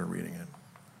and started reading it.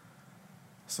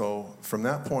 So from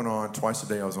that point on, twice a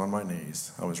day I was on my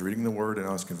knees. I was reading the Word, and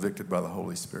I was convicted by the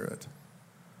Holy Spirit.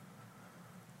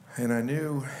 And I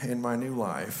knew in my new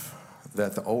life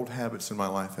that the old habits in my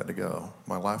life had to go.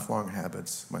 My lifelong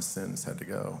habits, my sins had to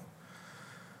go.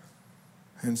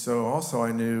 And so also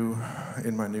I knew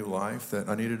in my new life that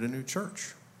I needed a new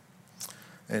church.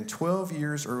 And 12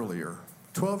 years earlier,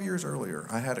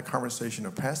 I had a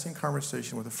passing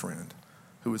conversation with a friend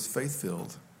who was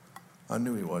faith-filled. I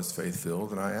knew he was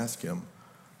faith-filled, and I asked him,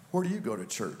 where do you go to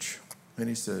church? And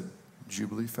he said,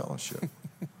 Jubilee Fellowship.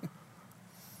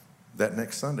 That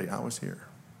next Sunday, I was here.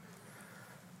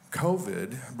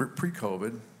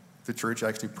 Pre-COVID, the church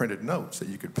actually printed notes that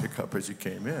you could pick up as you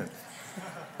came in.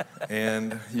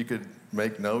 And you could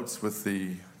make notes with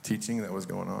the teaching that was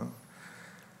going on.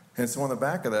 And so on the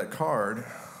back of that card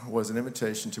was an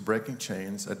invitation to Breaking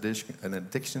Chains, an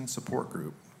addiction support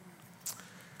group.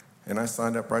 And I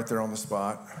signed up right there on the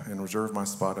spot and reserved my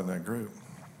spot in that group.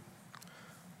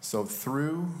 So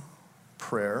through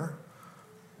prayer,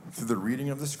 through the reading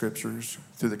of the scriptures,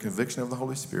 through the conviction of the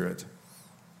Holy Spirit,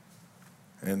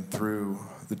 and through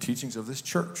the teachings of this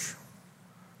church,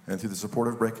 and through the support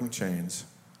of Breaking Chains,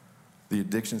 the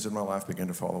addictions in my life began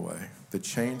to fall away. The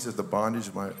chains of the bondage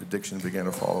of my addiction began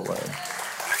to fall away.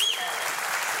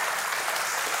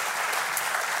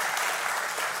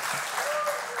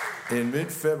 In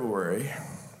mid-February,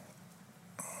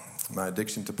 my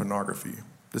addiction to pornography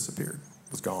disappeared,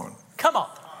 was gone. Come on.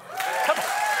 Come on.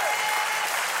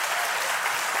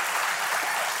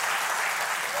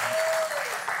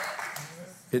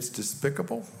 It's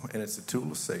despicable, and it's a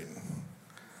tool of Satan.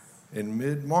 In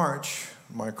mid-March,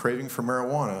 my craving for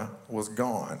marijuana was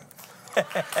gone.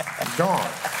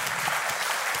 Gone.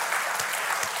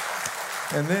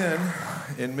 And then,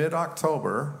 in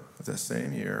mid-October, that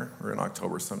same year, or in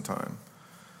October sometime,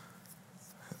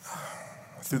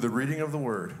 through the reading of the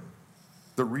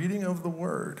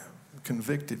Word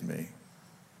convicted me,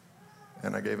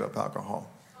 and I gave up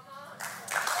alcohol.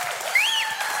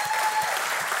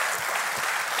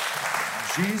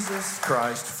 Jesus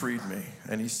Christ freed me,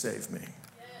 and he saved me.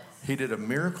 He did a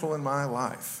miracle in my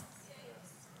life.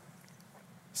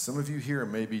 Some of you here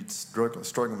may be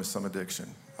struggling with some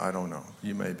addiction. I don't know.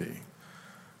 You may be.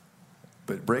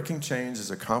 But Breaking Chains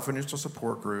is a confidential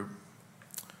support group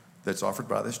that's offered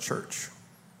by this church.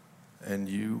 And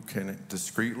you can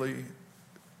discreetly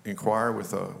inquire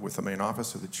with the main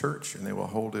office of the church, and they will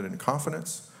hold it in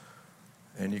confidence.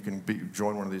 And you can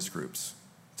join one of these groups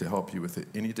to help you with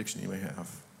any addiction you may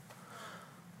have.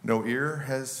 No ear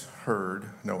has heard,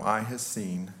 no eye has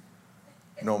seen,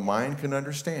 no mind can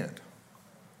understand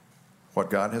what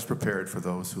God has prepared for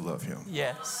those who love him.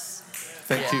 Yes.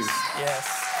 Thank you.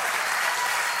 Yes.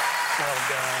 Well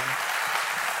done.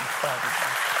 I'm proud of you.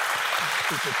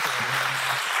 Super proud of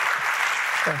you.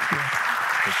 Thank you.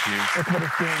 Thank you. Look what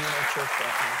it's doing in our church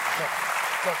right now.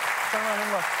 Look, turn around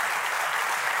and look.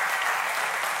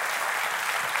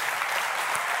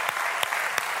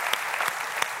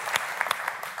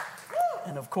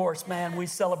 And of course, man, we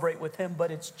celebrate with him,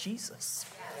 but it's Jesus.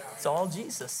 It's all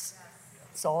Jesus.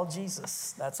 It's all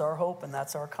Jesus. That's our hope and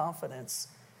that's our confidence.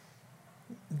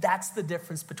 That's the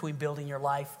difference between building your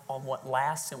life on what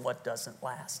lasts and what doesn't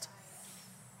last.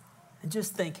 And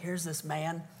just think, here's this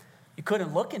man. You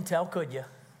couldn't look and tell, could you?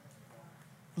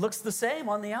 Looks the same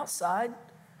on the outside,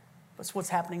 but it's what's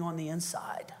happening on the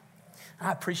inside. And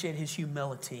I appreciate his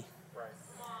humility.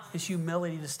 His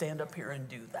humility to stand up here and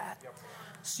do that.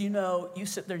 So, you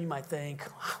sit there, you might think,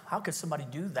 how could somebody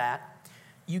do that?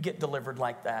 You get delivered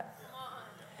like that.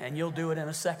 And you'll do it in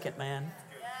a second, man.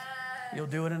 You'll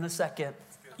do it in a second.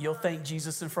 You'll thank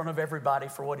Jesus in front of everybody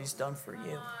for what he's done for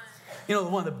you.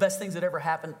 One of the best things that ever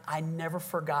happened, I never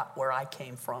forgot where I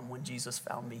came from when Jesus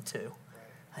found me too.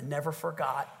 I never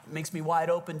forgot. It makes me wide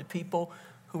open to people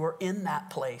who are in that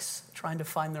place, trying to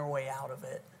find their way out of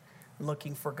it,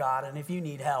 looking for God. And if you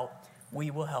need help,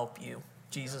 we will help you.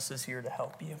 Jesus is here to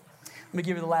help you. Let me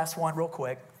give you the last one real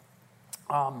quick.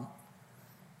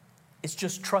 It's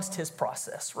just trust his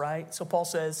process, right? So Paul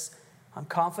says, I'm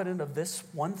confident of this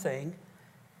one thing,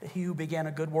 that he who began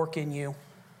a good work in you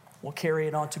will carry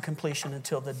it on to completion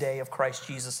until the day of Christ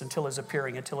Jesus, until his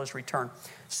appearing, until his return.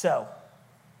 So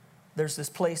there's this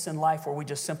place in life where we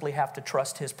just simply have to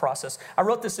trust his process. I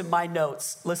wrote this in my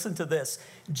notes. Listen to this.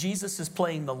 Jesus is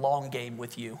playing the long game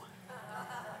with you.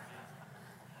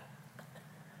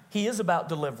 He is about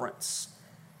deliverance.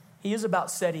 He is about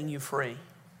setting you free.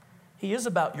 He is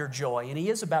about your joy, and he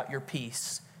is about your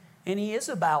peace, and he is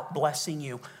about blessing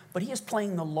you. But he is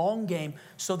playing the long game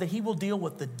so that he will deal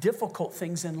with the difficult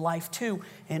things in life too,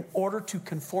 in order to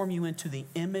conform you into the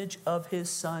image of his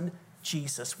son,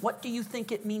 Jesus. What do you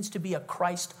think it means to be a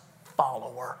Christ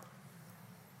follower?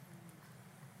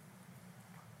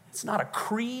 It's not a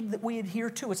creed that we adhere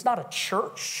to. It's not a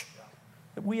church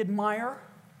that we admire.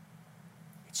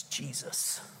 It's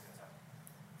Jesus.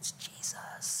 It's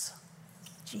Jesus.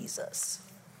 Jesus.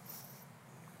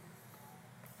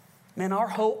 Man, our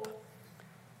hope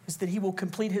is that he will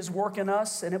complete his work in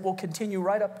us, and it will continue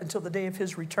right up until the day of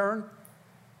his return,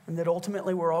 and that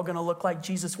ultimately we're all going to look like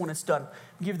Jesus when it's done.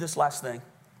 I'll give you this last thing.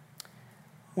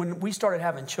 When we started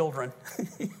having children,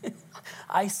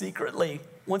 I secretly,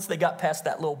 once they got past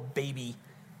that little baby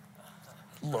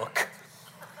look,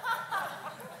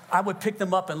 I would pick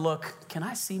them up and look, can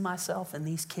I see myself in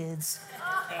these kids?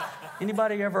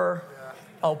 Anybody ever?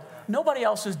 Oh, nobody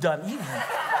else has done. You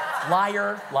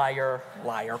liar, liar,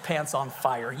 liar, pants on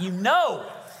fire.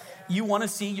 You want to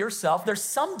see yourself. There's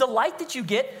some delight that you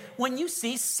get when you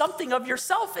see something of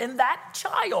yourself in that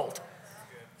child.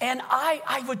 And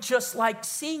I would just like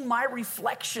seeing my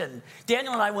reflection.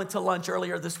 Daniel and I went to lunch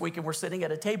earlier this week, and we're sitting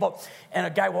at a table, and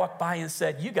a guy walked by and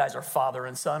said, you guys are father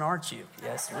and son, aren't you?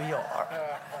 Yes, we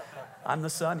are. I'm the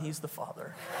son, he's the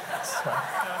father. So,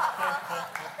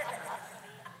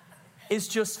 it's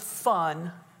just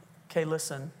fun. Okay,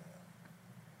 listen.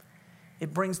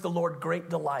 It brings the Lord great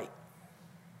delight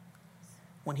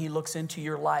when he looks into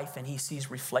your life and he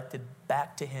sees reflected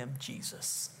back to him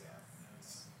Jesus.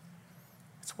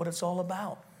 That's what it's all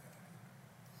about.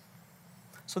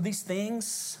 So these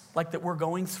things like that we're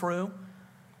going through,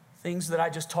 things that I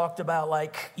just talked about,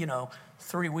 like,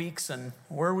 3 weeks and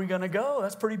where are we going to go?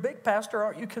 That's pretty big, Pastor.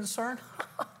 Aren't you concerned?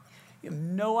 You have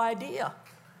no idea.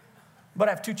 But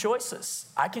I have two choices.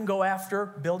 I can go after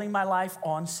building my life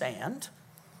on sand,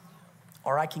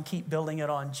 or I can keep building it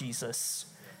on Jesus,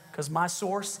 because my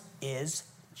source is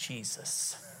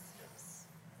Jesus.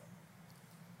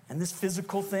 And this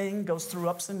physical thing goes through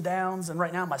ups and downs, and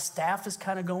right now my staff is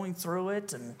kind of going through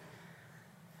it, and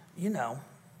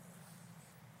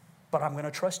but I'm going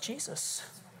to trust Jesus.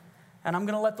 And I'm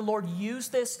going to let the Lord use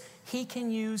this. He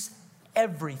can use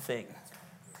everything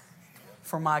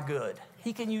for my good.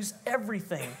 He can use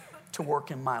everything to work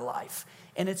in my life.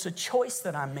 And it's a choice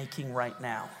that I'm making right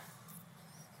now.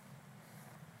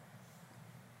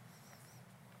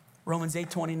 Romans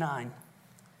 8:29.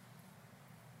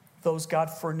 Those God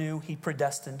foreknew, he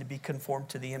predestined to be conformed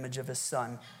to the image of his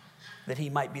son, that he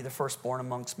might be the firstborn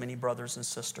amongst many brothers and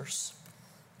sisters.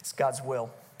 It's God's will.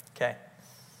 Okay.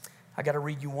 I got to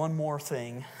read you one more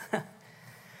thing.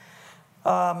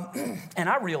 And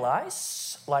I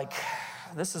realize,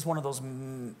 this is one of those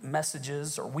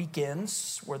messages or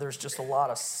weekends where there's just a lot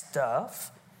of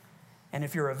stuff. And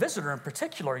if you're a visitor in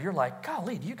particular, you're like,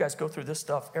 golly, do you guys go through this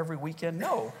stuff every weekend?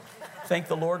 No, thank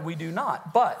the Lord we do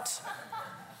not. But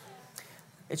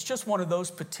it's just one of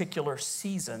those particular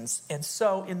seasons. And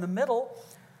so in the middle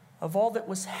of all that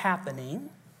was happening,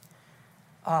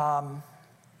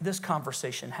 this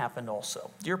conversation happened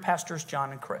also. Dear Pastors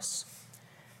John and Chris,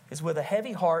 it's with a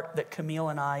heavy heart that Camille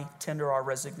and I tender our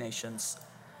resignations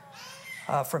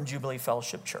from Jubilee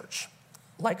Fellowship Church.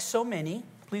 Like so many,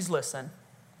 please listen.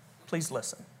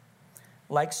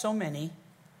 Like so many,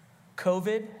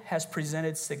 COVID has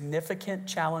presented significant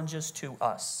challenges to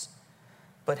us,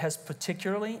 but has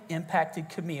particularly impacted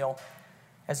Camille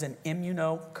as an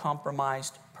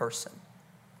immunocompromised person.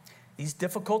 These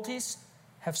difficulties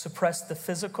have suppressed the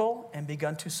physical and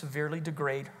begun to severely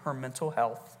degrade her mental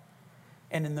health.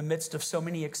 And in the midst of so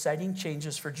many exciting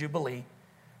changes for Jubilee,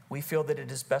 we feel that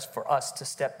it is best for us to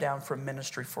step down from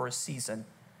ministry for a season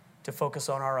to focus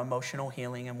on our emotional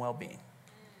healing and well-being.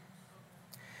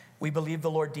 We believe the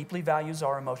Lord deeply values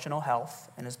our emotional health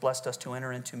and has blessed us to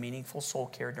enter into meaningful soul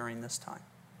care during this time.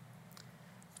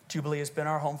 Jubilee has been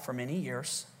our home for many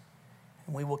years,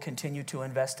 and we will continue to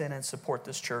invest in and support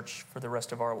this church for the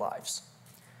rest of our lives.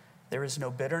 There is no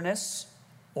bitterness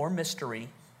or mystery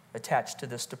attached to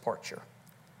this departure,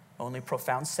 only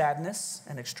profound sadness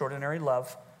and extraordinary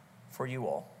love for you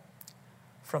all.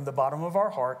 From the bottom of our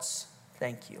hearts,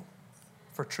 thank you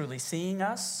for truly seeing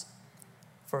us,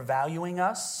 for valuing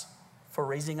us, for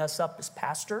raising us up as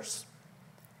pastors,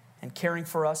 and caring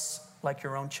for us like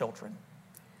your own children.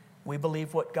 We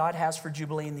believe what God has for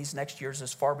Jubilee in these next years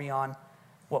is far beyond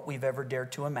what we've ever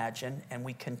dared to imagine, and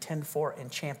we contend for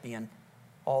and champion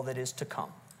all that is to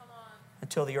come.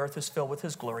 Until the earth is filled with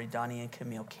his glory, Donnie and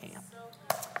Camille Camp.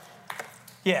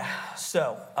 Yeah,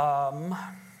 so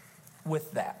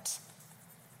with that,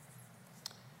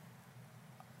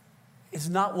 it's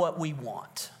not what we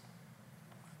want,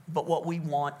 but what we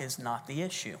want is not the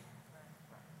issue.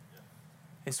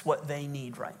 It's what they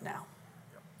need right now.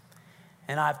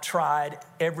 And I've tried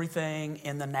everything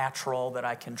in the natural that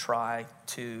I can try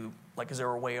to, like, is there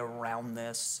a way around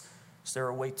this? Is there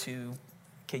a way to,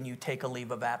 can you take a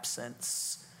leave of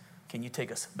absence? Can you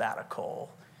take a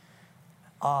sabbatical?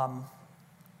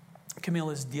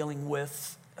 Camille is dealing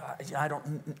with, I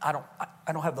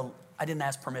didn't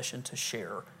ask permission to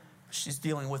share. She's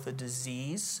dealing with a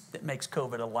disease that makes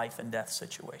COVID a life and death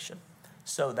situation.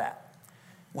 So that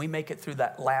we make it through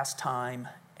that last time,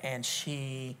 and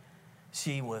she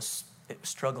was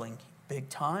struggling big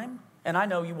time. And I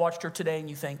know you watched her today and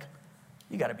you think,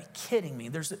 you got to be kidding me.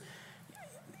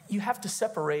 You have to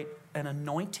separate an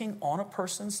anointing on a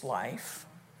person's life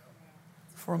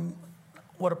from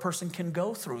what a person can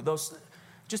go through.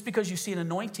 Just because you see an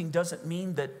anointing doesn't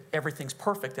mean that everything's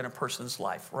perfect in a person's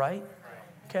life, right?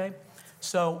 Okay?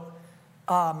 So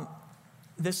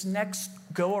this next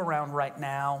go around right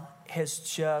now has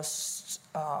just,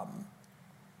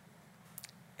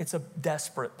 it's a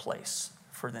desperate place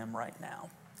for them right now.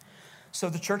 So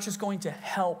the church is going to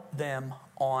help them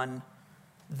on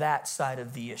that side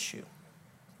of the issue.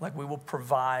 Like, we will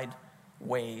provide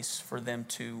ways for them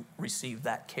to receive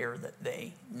that care that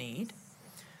they need.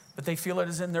 But they feel it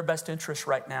is in their best interest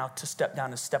right now to step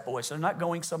down and step away. So they're not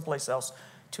going someplace else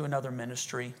to another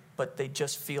ministry, but they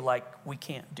just feel like we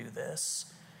can't do this.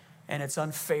 And it's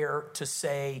unfair to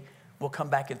say we'll come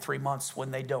back in 3 months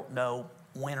when they don't know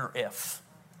when or if.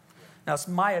 Now, it's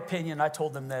my opinion. I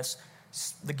told them this.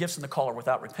 The gifts and the call are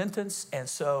without repentance. And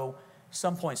so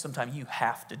sometime you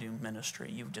have to do ministry.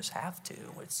 You just have to.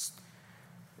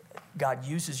 God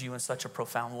uses you in such a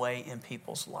profound way in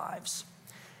people's lives.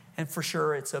 And for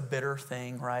sure, it's a bitter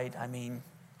thing, right? I mean,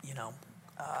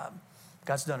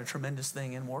 God's done a tremendous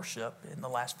thing in worship in the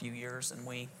last few years, and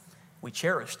we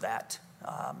cherish that.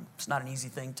 It's not an easy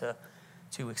thing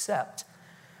to accept.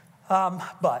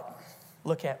 But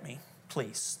look at me,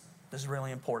 please. This is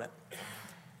really important.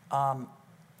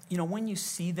 When you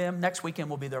see them, next weekend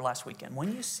will be their last weekend.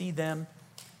 When you see them,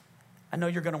 I know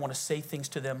you're going to want to say things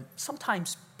to them.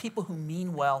 Sometimes people who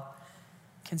mean well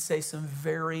can say some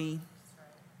very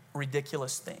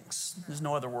ridiculous things. There's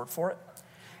no other word for it.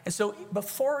 And so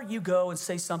before you go and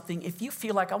say something, if you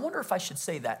feel like, I wonder if I should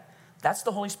say that, that's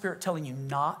the Holy Spirit telling you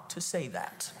not to say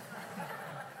that.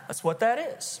 That's what that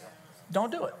is.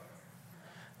 Don't do it.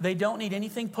 They don't need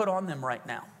anything put on them right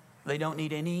now. They don't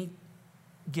need any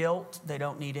guilt. They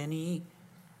don't need any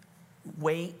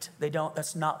weight.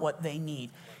 That's not what they need.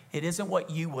 It isn't what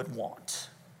you would want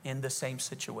in the same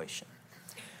situation.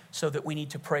 So that we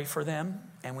need to pray for them,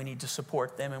 and we need to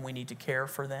support them, and we need to care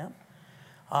for them.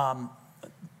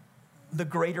 The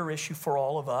greater issue for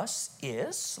all of us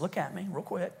is, look at me real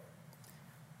quick,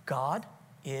 God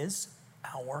is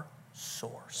our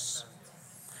source.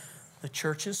 The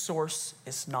church's source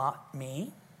is not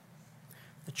me.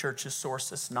 The church's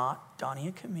source is not Donnie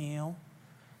and Camille.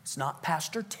 It's not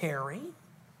Pastor Terry,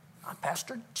 not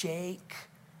Pastor Jake.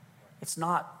 It's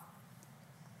not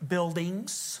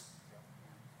buildings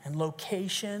and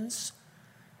locations.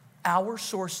 Our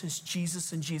source is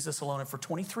Jesus and Jesus alone. And for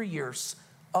 23 years,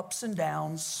 ups and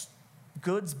downs,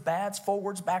 goods, bads,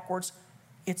 forwards, backwards,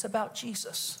 it's about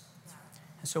Jesus.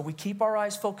 And so we keep our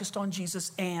eyes focused on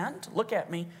Jesus. And look at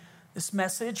me, this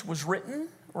message was written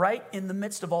right in the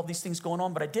midst of all these things going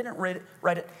on, but I didn't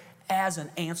write it as an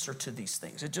answer to these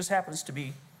things. It just happens to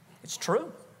be, it's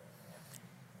true.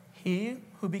 He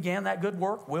who began that good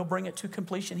work will bring it to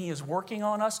completion. He is working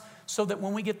on us so that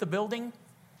when we get the building,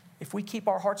 if we keep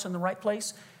our hearts in the right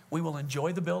place, we will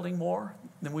enjoy the building more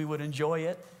than we would enjoy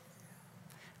it.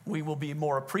 We will be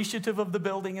more appreciative of the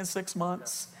building in 6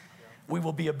 months. We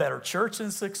will be a better church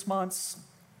in 6 months.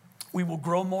 We will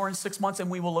grow more in 6 months, and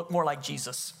we will look more like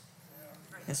Jesus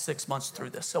in 6 months through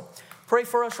this. So pray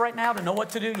for us right now to know what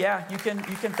to do. Yeah, you can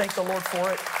thank the Lord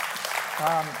for it.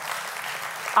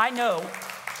 I know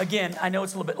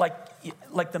it's a little bit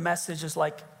like the message is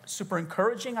like super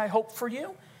encouraging, I hope, for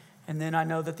you. And then I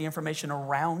know that the information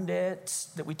around it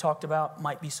that we talked about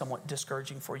might be somewhat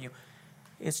discouraging for you.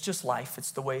 It's just life.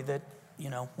 It's the way that,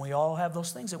 we all have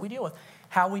those things that we deal with.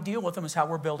 How we deal with them is how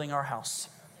we're building our house.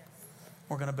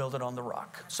 We're going to build it on the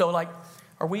rock. So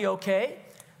are we okay?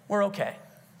 We're okay.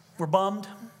 We're bummed.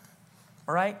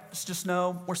 All right? Let's just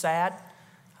know we're sad.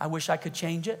 I wish I could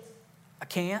change it. I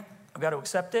can't. I've got to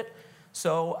accept it.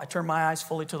 So I turn my eyes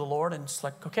fully to the Lord, and it's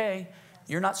like, okay,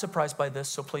 you're not surprised by this,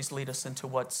 so please lead us into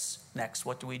what's next.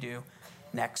 What do we do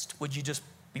next? Would you just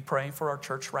be praying for our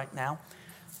church right now?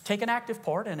 Take an active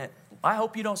part in it. I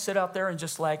hope you don't sit out there and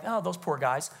just those poor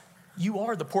guys. You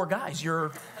are the poor guys.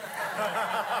 You're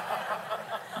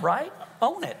right?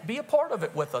 Own it. Be a part of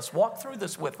it with us. Walk through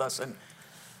this with us and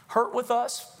hurt with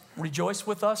us, rejoice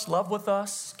with us, love with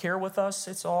us, care with us.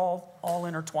 It's all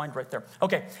intertwined right there.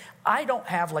 Okay, I don't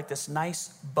have this nice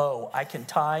bow I can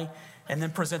tie and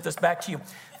then present this back to you.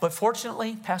 But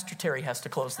fortunately, Pastor Terry has to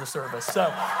close the service.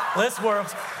 So let's work.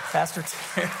 Pastor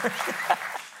Terry.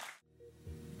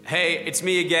 Hey, it's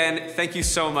me again. Thank you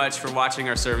so much for watching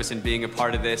our service and being a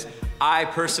part of this. I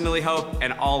personally hope,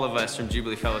 and all of us from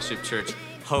Jubilee Fellowship Church,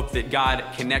 hope that God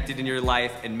connected in your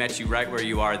life and met you right where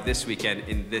you are this weekend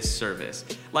in this service.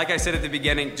 Like I said at the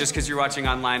beginning, just because you're watching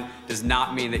online does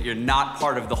not mean that you're not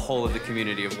part of the whole of the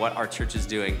community of what our church is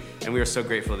doing, and we are so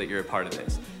grateful that you're a part of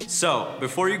this. So,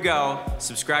 before you go,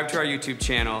 subscribe to our YouTube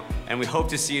channel, and we hope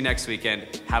to see you next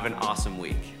weekend. Have an awesome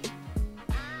week.